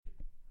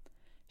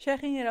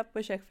Shaking it up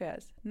with Sheikh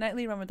Fayaz,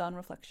 Nightly Ramadan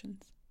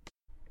Reflections.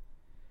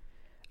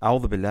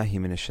 أعوذ بالله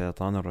من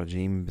الشيطان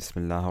الرجيم بسم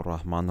الله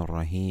الرحمن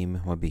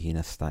الرحيم وبه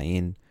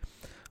نستعين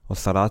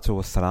والصلاة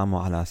والسلام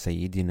على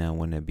سيدنا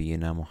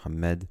ونبينا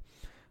محمد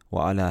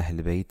وعلى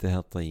أهل بيته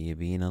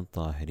الطيبين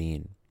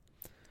الطاهرين.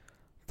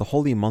 The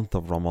holy month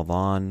of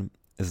Ramadan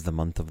is the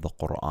month of the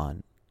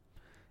Qur'an.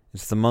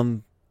 It's the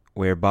month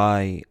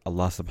whereby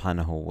Allah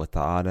subhanahu wa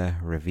ta'ala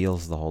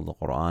reveals the Holy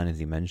Qur'an, as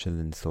he mentioned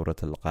in Surah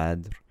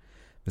Al-Qadr.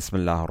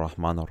 Bismillah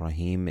ar-Rahman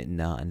ar-Rahim,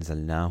 Inna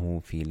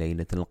anzalnahu fi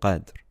laylatil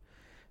Qadr.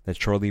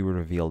 That surely we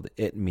revealed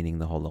it, meaning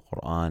the Holy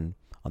Qur'an,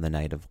 on the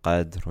night of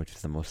Qadr, which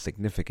is the most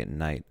significant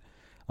night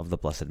of the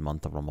blessed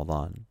month of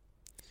Ramadan.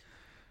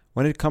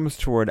 When it comes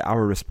toward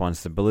our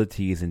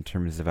responsibilities in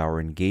terms of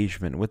our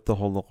engagement with the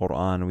Holy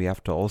Qur'an, we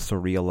have to also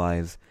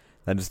realize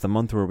that it's the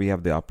month where we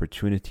have the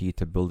opportunity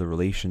to build a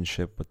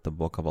relationship with the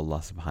book of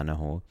Allah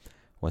subhanahu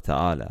wa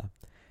ta'ala.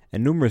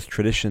 And numerous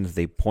traditions,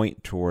 they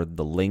point toward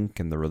the link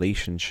and the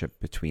relationship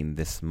between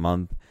this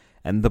month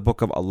and the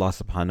book of Allah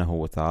subhanahu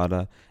wa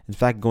ta'ala. In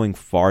fact, going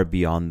far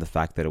beyond the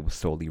fact that it was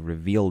solely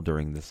revealed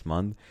during this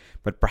month,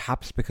 but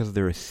perhaps because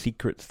there are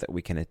secrets that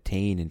we can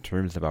attain in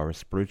terms of our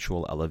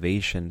spiritual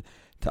elevation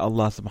to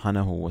Allah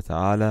subhanahu wa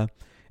ta'ala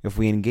if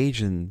we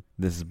engage in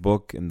this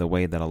book in the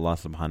way that Allah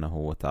subhanahu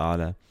wa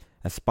ta'ala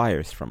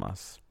aspires from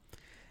us.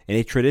 In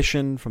a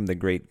tradition from the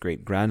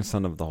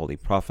great-great-grandson of the Holy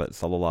Prophet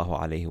sallallahu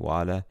alaihi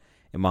wa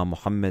Imam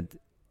Muhammad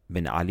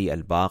bin Ali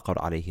al-Baqir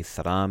alayhi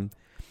salam,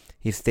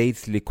 he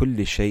states, لِكُلِّ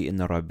شَيْءٍ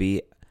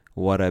رَبِيعٍ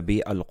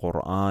وَرَبِيعَ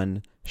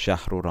الْقُرْآنِ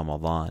شَهْرُ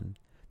رَمَضَانِ.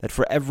 That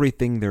for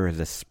everything there is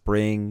a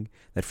spring,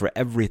 that for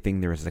everything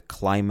there is a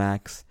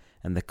climax,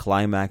 and the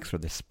climax or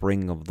the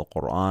spring of the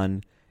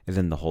Qur'an is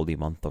in the holy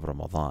month of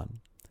Ramadan.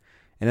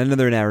 In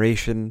another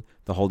narration,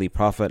 the Holy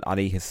Prophet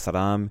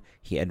ﷺ,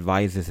 he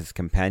advises his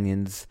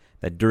companions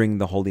that during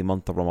the holy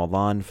month of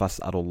Ramadan,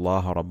 فَاسْأَلُوا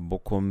اللَّهَ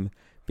رَبُّكُمْ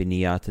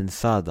بِنِيَّاتٍ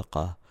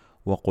صَادِقَةٍ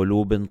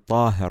وَقُلُوبٍ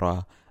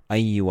طَاهِرَةٍ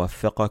أَن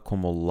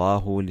يُوَفِّقَكُمُ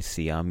اللَّهُ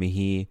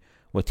لِصِيَامِهِ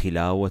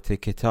وَتِلَاوَةِ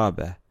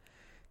كِتَابِهِ.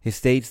 He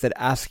states that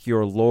ask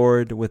your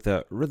Lord with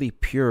a really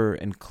pure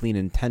and clean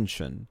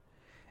intention,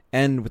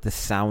 and with a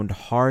sound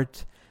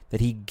heart,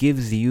 that He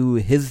gives you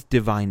His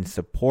divine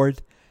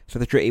support so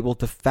that you're able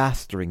to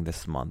fast during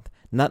this month.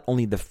 Not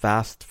only the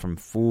fast from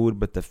food,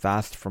 but the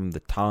fast from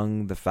the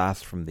tongue, the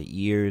fast from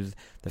the ears,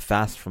 the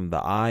fast from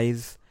the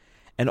eyes,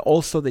 and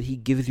also that He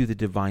gives you the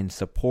divine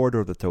support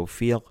or the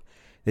tawfiq,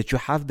 that you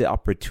have the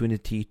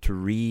opportunity to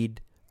read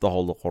the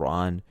Holy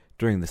Qur'an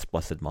during this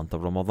blessed month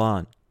of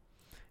Ramadan.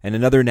 And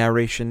another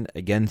narration,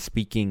 again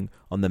speaking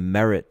on the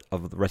merit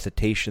of the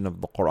recitation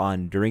of the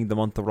Qur'an during the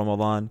month of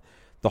Ramadan,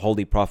 the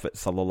Holy Prophet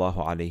sallallahu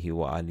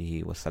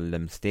alaihi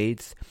wasallam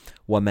states,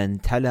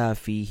 وَمَنْ تَلَى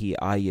فِيهِ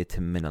آيَةٍ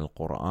مِّنَ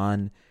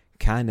الْقُرْآنِ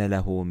كَانَ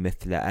لَهُ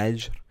مِثْلَ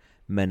أَجْرٍ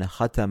مَنْ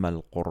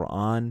خَتَمَ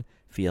الْقُرْآنِ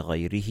فِي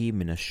غَيْرِهِ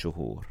مِنَ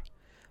الشُّهُورِ.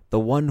 The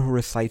one who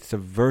recites a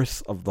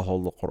verse of the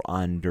Holy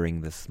Qur'an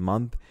during this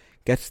month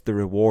gets the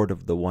reward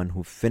of the one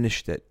who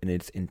finished it in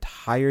its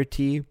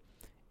entirety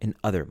in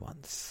other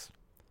months.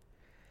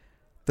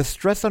 The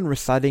stress on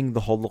reciting the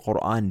Holy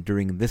Qur'an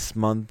during this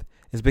month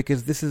is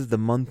because this is the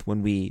month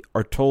when we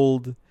are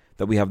told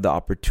that we have the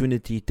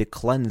opportunity to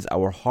cleanse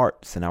our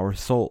hearts and our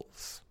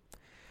souls.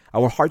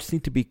 Our hearts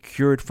need to be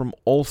cured from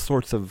all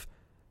sorts of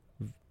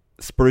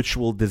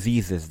spiritual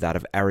diseases, that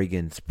of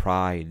arrogance,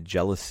 pride,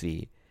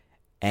 jealousy,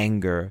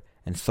 anger,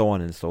 and so on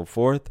and so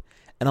forth.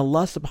 And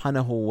Allah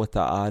subhanahu wa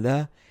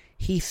ta'ala,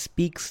 He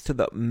speaks to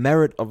the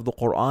merit of the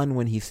Qur'an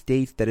when He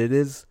states that it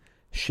is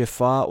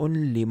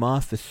shifa'un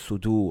lima fi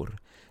sudur,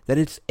 that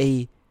it's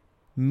a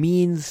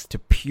means to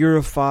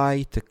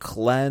purify, to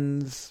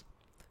cleanse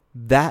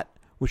that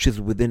which is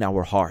within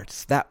our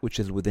hearts, that which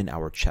is within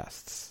our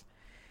chests.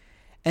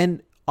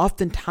 And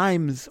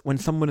oftentimes when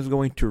someone is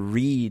going to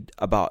read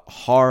about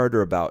heart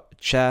or about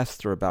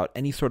chest or about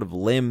any sort of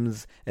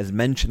limbs as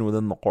mentioned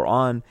within the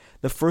Qur'an,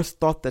 the first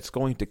thought that's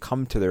going to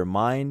come to their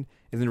mind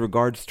is in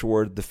regards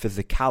toward the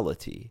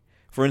physicality.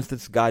 For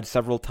instance, God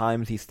several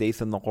times He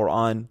states in the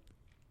Qur'an,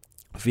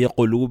 فِي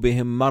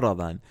قُلُوبِهِمْ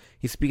مَرَضًا.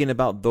 He's speaking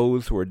about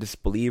those who are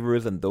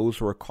disbelievers and those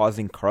who are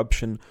causing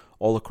corruption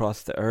all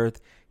across the earth.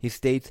 He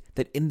states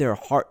that in their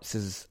hearts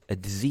is a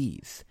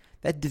disease.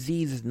 That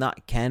disease is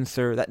not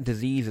cancer, that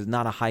disease is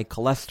not a high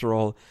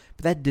cholesterol,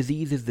 but that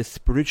disease is the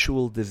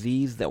spiritual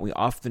disease that we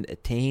often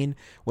attain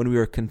when we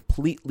are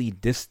completely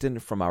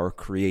distant from our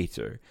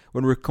Creator,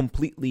 when we're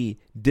completely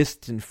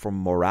distant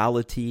from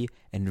morality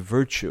and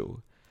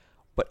virtue.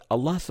 But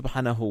Allah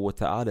subhanahu wa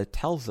ta'ala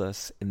tells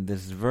us in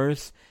this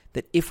verse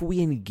that if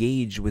we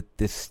engage with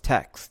this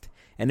text,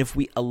 and if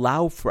we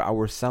allow for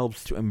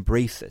ourselves to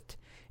embrace it,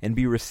 and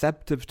be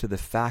receptive to the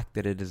fact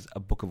that it is a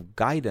book of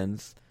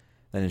guidance,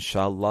 then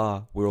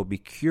inshallah we will be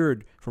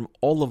cured from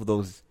all of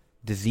those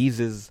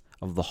diseases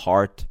of the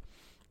heart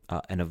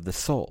and of the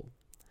soul.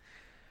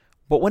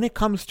 But when it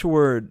comes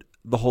toward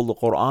the Holy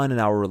Qur'an and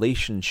our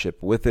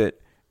relationship with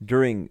it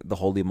during the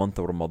holy month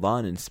of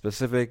Ramadan in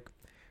specific,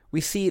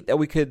 we see that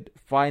we could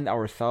find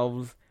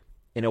ourselves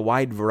in a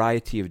wide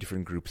variety of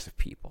different groups of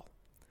people.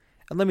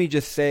 And let me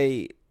just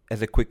say,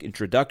 as a quick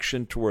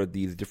introduction toward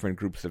these different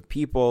groups of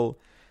people,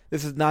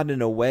 this is not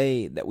in a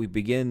way that we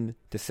begin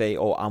to say,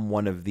 oh, I'm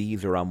one of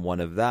these or I'm one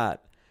of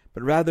that,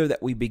 but rather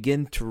that we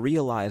begin to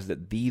realize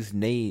that these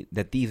days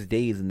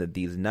and that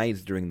these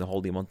nights during the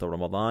holy month of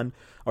Ramadan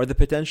are the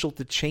potential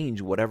to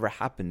change whatever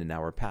happened in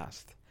our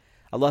past.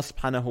 Allah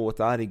subhanahu wa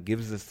ta'ala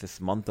gives us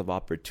this month of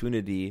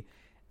opportunity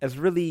as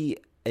really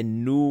a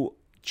new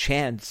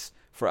chance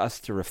for us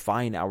to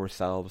refine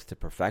ourselves, to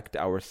perfect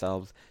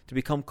ourselves, to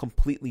become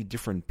completely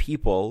different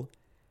people.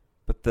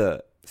 But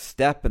the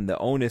step and the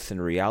onus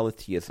in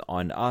reality is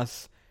on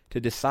us to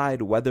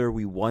decide whether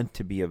we want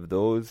to be of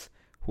those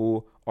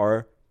who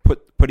are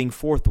putting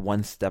forth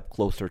one step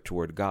closer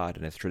toward God.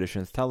 And as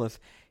traditions tell us,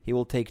 He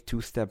will take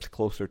 2 steps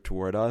closer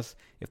toward us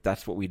if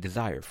that's what we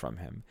desire from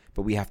Him.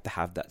 But we have to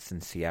have that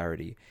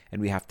sincerity,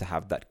 and we have to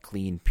have that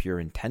clean, pure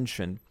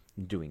intention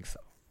in doing so.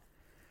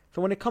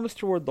 So when it comes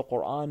toward the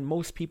Qur'an,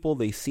 most people,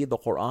 they see the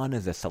Qur'an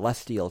as a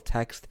celestial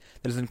text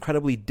that is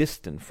incredibly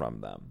distant from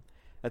them.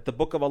 That the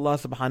book of Allah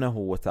subhanahu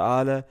wa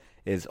ta'ala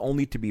is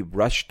only to be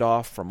brushed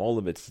off from all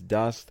of its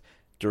dust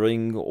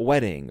during a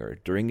wedding or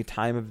during a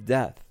time of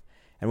death.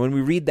 And when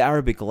we read the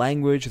Arabic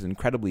language, it's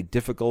incredibly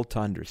difficult to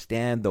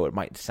understand, though it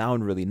might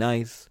sound really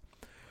nice.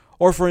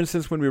 Or for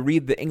instance, when we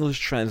read the English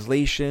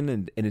translation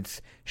and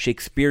its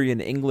Shakespearean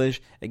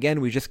English,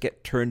 again, we just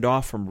get turned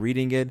off from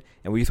reading it,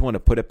 and we just want to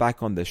put it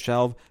back on the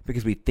shelf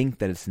because we think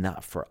that it's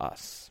not for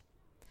us.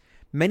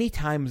 Many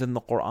times in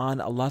the Qur'an,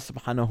 Allah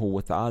subhanahu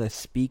wa ta'ala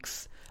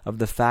speaks of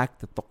the fact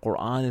that the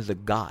Qur'an is a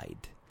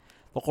guide.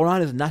 The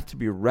Qur'an is not to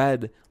be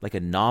read like a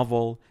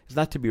novel. It's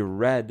not to be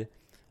read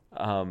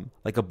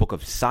like a book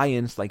of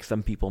science, like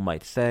some people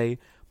might say,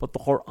 but the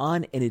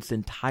Qur'an in its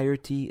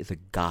entirety is a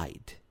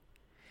guide.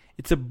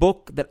 It's a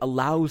book that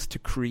allows to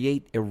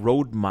create a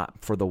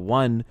roadmap for the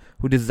one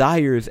who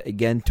desires,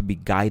 again, to be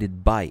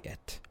guided by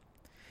it.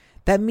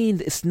 That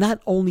means it's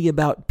not only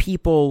about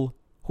people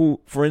who,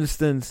 for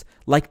instance,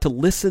 like to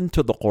listen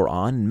to the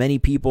Qur'an. Many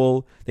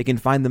people, they can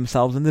find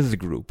themselves in this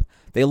group.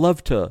 They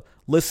love to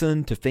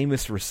listen to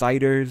famous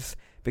reciters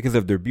because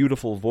of their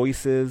beautiful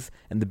voices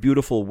and the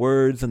beautiful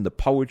words and the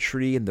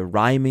poetry and the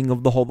rhyming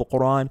of the whole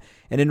Qur'an.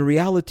 And in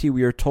reality,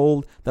 we are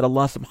told that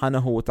Allah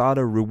subhanahu wa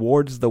ta'ala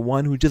rewards the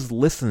one who just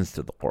listens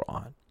to the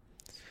Qur'an.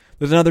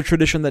 There's another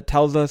tradition that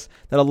tells us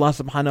that Allah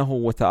subhanahu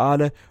wa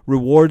ta'ala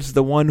rewards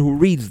the one who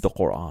reads the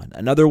Qur'an.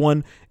 Another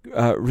one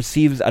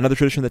receives another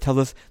tradition that tells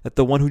us that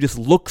the one who just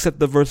looks at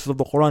the verses of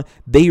the Qur'an,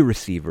 they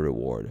receive a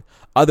reward.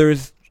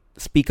 Others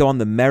speak on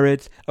the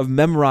merits of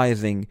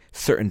memorizing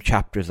certain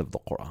chapters of the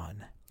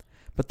Qur'an.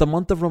 But the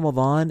month of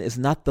Ramadan is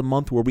not the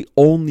month where we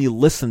only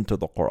listen to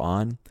the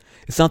Qur'an.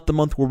 It's not the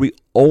month where we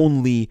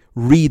only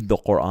read the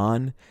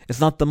Qur'an.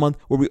 It's not the month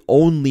where we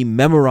only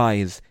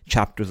memorize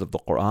chapters of the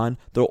Qur'an,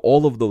 though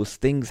all of those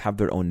things have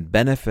their own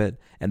benefit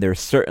and they're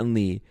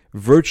certainly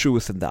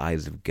virtuous in the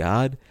eyes of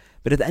God.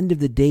 But at the end of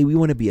the day, we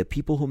want to be a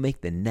people who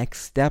make the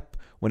next step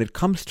when it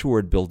comes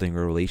toward building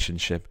a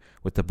relationship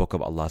with the book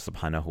of Allah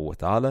subhanahu wa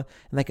ta'ala.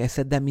 And like I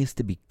said, that means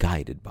to be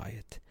guided by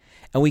it.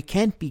 And we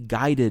can't be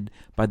guided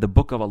by the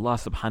book of Allah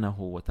subhanahu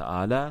wa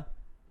ta'ala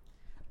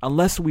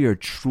unless we are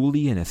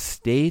truly in a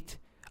state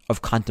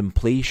of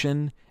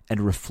contemplation and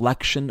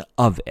reflection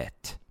of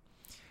it.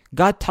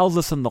 God tells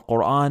us in the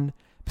Qur'an,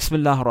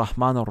 Bismillah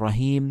ar-Rahman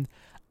ar-Rahim,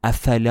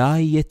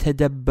 أَفَلَا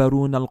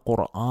يَتَدَبَّرُونَ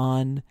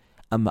الْقُرْآنَ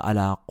أَمْ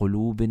عَلَىٰ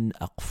قُلُوبٍ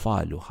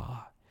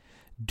أَقْفَالُهَا.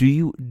 Do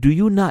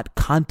you not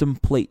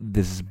contemplate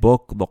this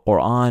book, the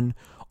Qur'an,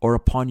 or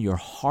upon your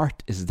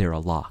heart is there a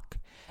lock?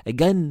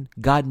 Again,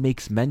 God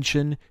makes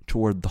mention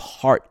toward the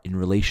heart in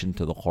relation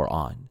to the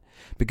Qur'an,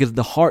 because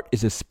the heart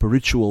is a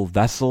spiritual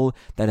vessel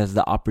that has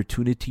the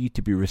opportunity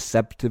to be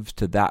receptive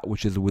to that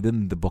which is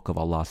within the book of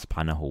Allah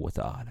subhanahu wa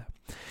ta'ala.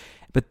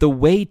 But the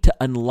way to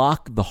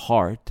unlock the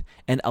heart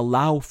and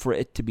allow for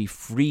it to be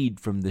freed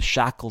from the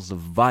shackles of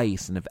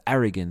vice and of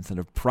arrogance and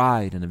of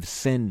pride and of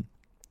sin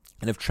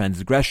and of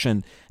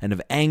transgression and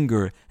of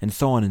anger and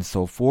so on and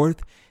so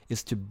forth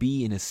is to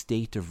be in a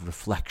state of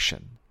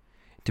reflection,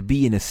 to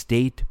be in a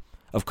state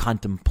of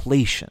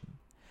contemplation.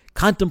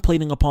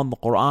 Contemplating upon the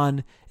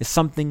Qur'an is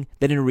something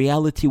that in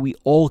reality we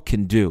all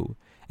can do,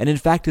 and in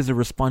fact is a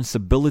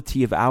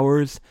responsibility of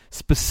ours,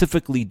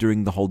 specifically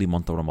during the holy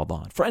month of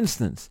Ramadan. For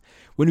instance,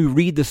 when we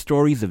read the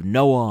stories of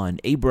Noah and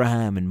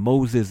Abraham and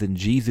Moses and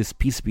Jesus,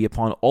 peace be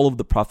upon all of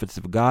the prophets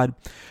of God,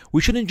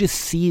 we shouldn't just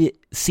see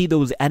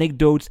those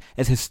anecdotes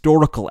as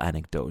historical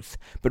anecdotes,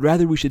 but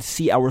rather we should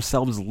see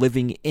ourselves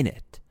living in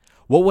it.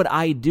 What would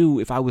I do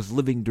if I was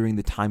living during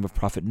the time of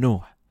Prophet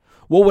Noah?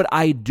 What would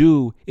I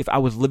do if I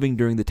was living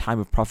during the time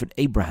of Prophet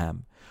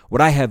Abraham?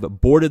 Would I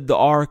have boarded the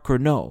ark or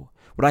no?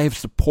 Would I have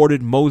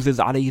supported Moses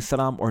alayhi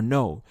salam or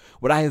no?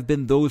 Would I have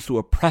been those who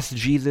oppressed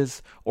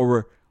Jesus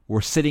or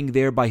were sitting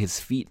there by his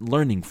feet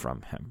learning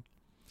from him?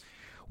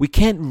 We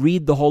can't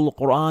read the whole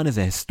Qur'an as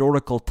a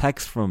historical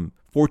text from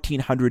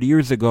 1400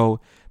 years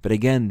ago, but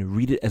again,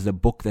 read it as a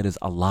book that is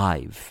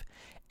alive.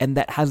 and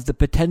that has the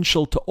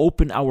potential to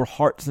open our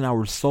hearts and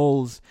our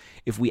souls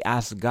if we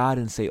ask God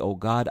and say, oh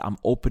God, I'm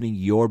opening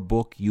your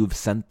book. You've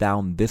sent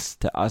down this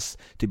to us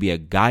to be a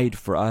guide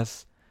for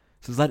us.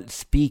 So let it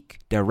speak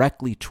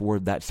directly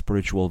toward that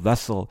spiritual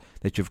vessel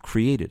that you've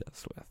created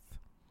us with.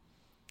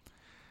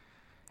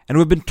 And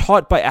we've been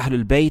taught by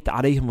Ahlul Bayt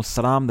alayhim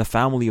salam, the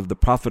family of the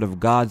Prophet of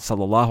God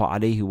sallallahu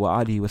alayhi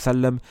wa alihi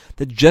wasallam,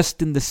 that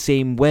just in the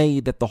same way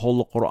that the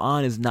whole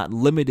Qur'an is not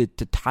limited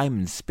to time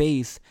and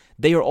space,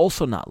 they are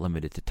also not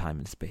limited to time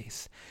and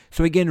space.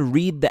 So again,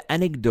 read the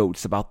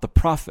anecdotes about the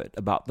Prophet,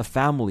 about the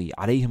family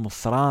alayhim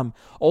salam,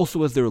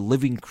 also as their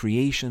living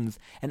creations,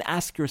 and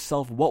ask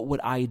yourself, what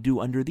would I do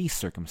under these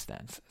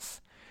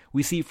circumstances?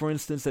 We see, for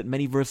instance, that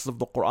many verses of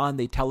the Qur'an,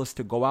 they tell us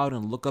to go out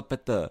and look up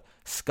at the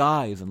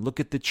skies and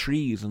look at the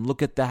trees and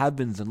look at the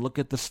heavens and look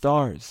at the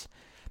stars.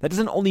 That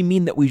doesn't only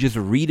mean that we just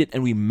read it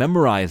and we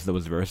memorize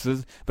those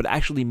verses, but it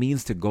actually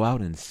means to go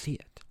out and see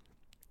it.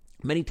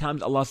 Many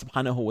times Allah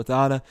subhanahu wa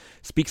ta'ala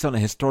speaks on a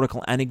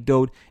historical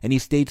anecdote and He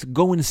states,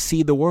 go and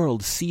see the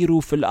world,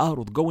 siru fil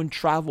ard, go and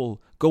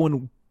travel, go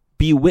and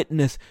be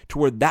witness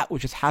toward that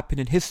which has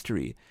happened in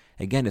history.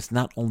 Again, it's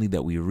not only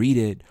that we read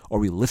it or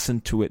we listen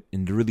to it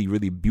in really,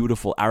 really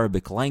beautiful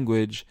Arabic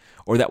language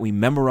or that we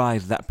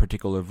memorize that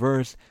particular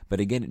verse, but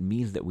again, it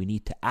means that we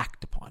need to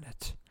act upon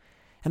it.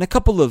 And a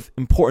couple of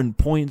important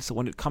points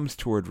when it comes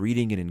toward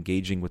reading and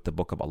engaging with the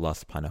book of Allah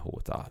subhanahu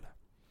wa ta'ala.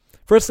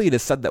 Firstly, it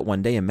is said that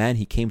one day a man,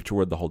 he came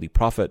toward the Holy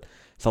Prophet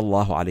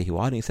sallallahu alaihi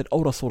wa sallam, and he said,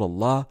 "O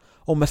Rasulullah,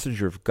 O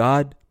Messenger of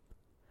God,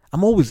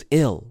 I'm always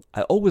ill.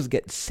 I always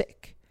get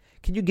sick.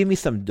 Can you give me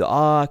some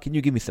dua? Can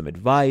you give me some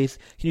advice?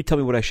 Can you tell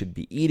me what I should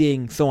be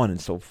eating?" So on and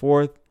so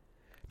forth.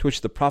 To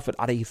which the Prophet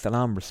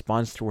ﷺ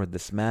responds toward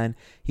this man.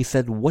 He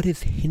said, what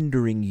is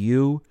hindering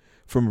you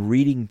from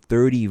reading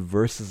 30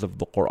 verses of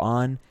the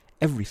Qur'an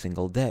every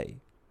single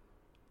day?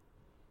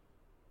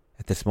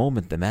 At this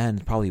moment, the man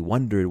probably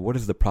wondered, what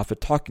is the Prophet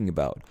talking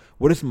about?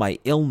 What does my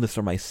illness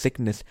or my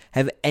sickness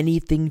have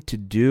anything to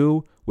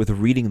do with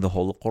reading the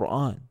whole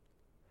Qur'an?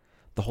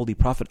 The Holy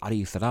Prophet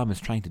ﷺ is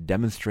trying to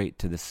demonstrate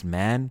to this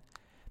man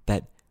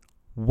that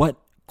what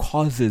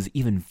causes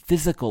even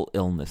physical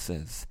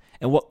illnesses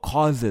and what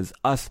causes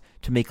us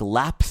to make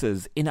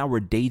lapses in our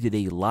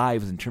day-to-day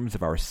lives in terms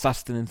of our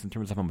sustenance, in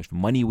terms of how much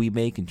money we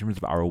make, in terms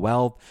of our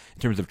wealth,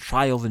 in terms of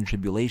trials and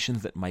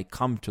tribulations that might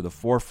come to the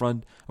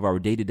forefront of our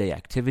day-to-day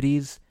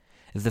activities,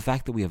 is the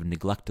fact that we have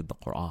neglected the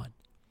Qur'an.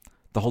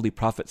 The Holy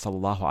Prophet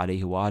sallallahu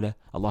alaihi wa sallam,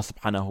 Allah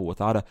subhanahu wa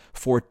ta'ala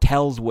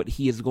foretells what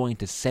he is going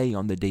to say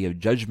on the Day of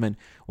Judgment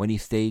when he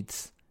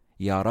states,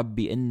 Ya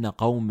Rabbi inna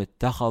qawm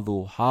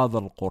ittakhadhu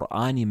hadha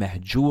al-Qur'ani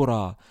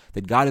mahjura,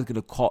 that God is going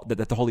to call,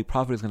 that the Holy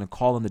Prophet is going to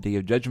call on the Day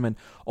of Judgment,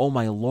 oh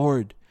my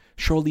Lord,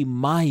 surely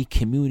my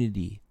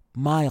community,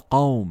 my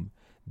qawm,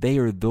 they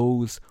are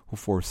those who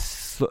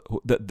forsake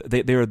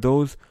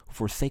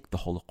the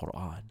Holy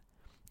Qur'an.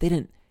 They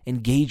didn't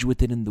engage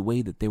with it in the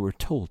way that they were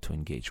told to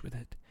engage with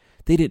it.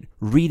 They didn't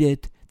read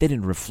it, they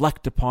didn't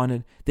reflect upon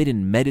it, they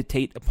didn't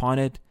meditate upon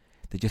it,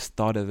 they just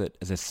thought of it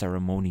as a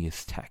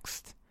ceremonious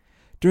text.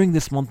 During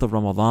this month of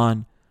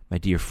Ramadan, my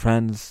dear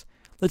friends,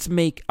 let's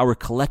make our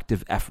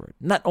collective effort,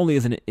 not only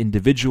as an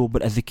individual,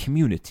 but as a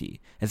community,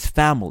 as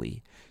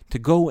family, to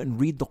go and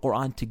read the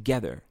Qur'an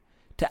together,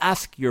 to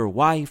ask your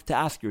wife, to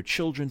ask your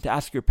children, to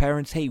ask your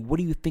parents, hey, what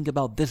do you think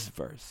about this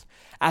verse?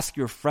 Ask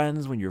your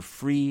friends when you're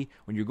free,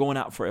 when you're going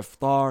out for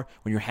iftar,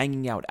 when you're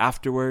hanging out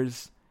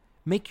afterwards.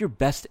 Make your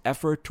best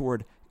effort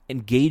toward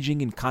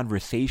engaging in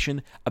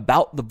conversation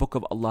about the book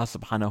of Allah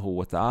subhanahu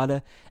wa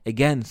ta'ala.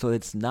 Again, so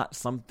it's not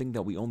something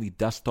that we only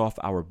dust off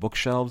our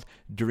bookshelves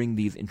during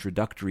these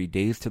introductory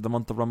days to the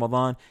month of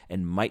Ramadan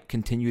and might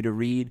continue to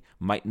read,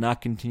 might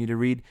not continue to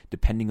read,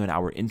 depending on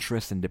our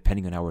interests and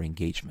depending on our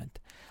engagement.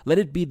 Let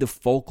it be the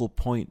focal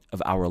point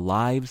of our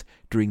lives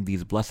during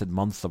these blessed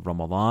months of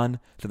Ramadan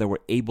so that we're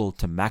able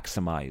to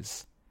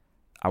maximize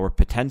our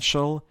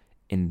potential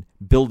in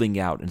building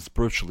out and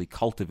spiritually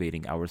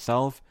cultivating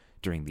ourselves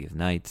during these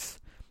nights.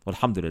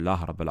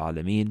 Walhamdulillah Rabbil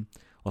Alameen.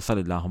 Wa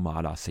sallallahu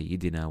ala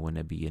Sayyidina wa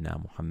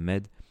Nabiyyina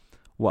Muhammad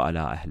wa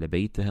ala Ahl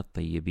Baytihi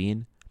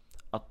at-Tayyibin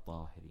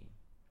at-Tahirin.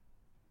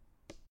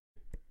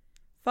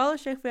 Follow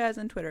Sheikh Fayaz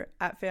on Twitter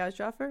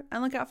 @FayazJaffer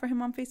and look out for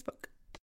him on Facebook.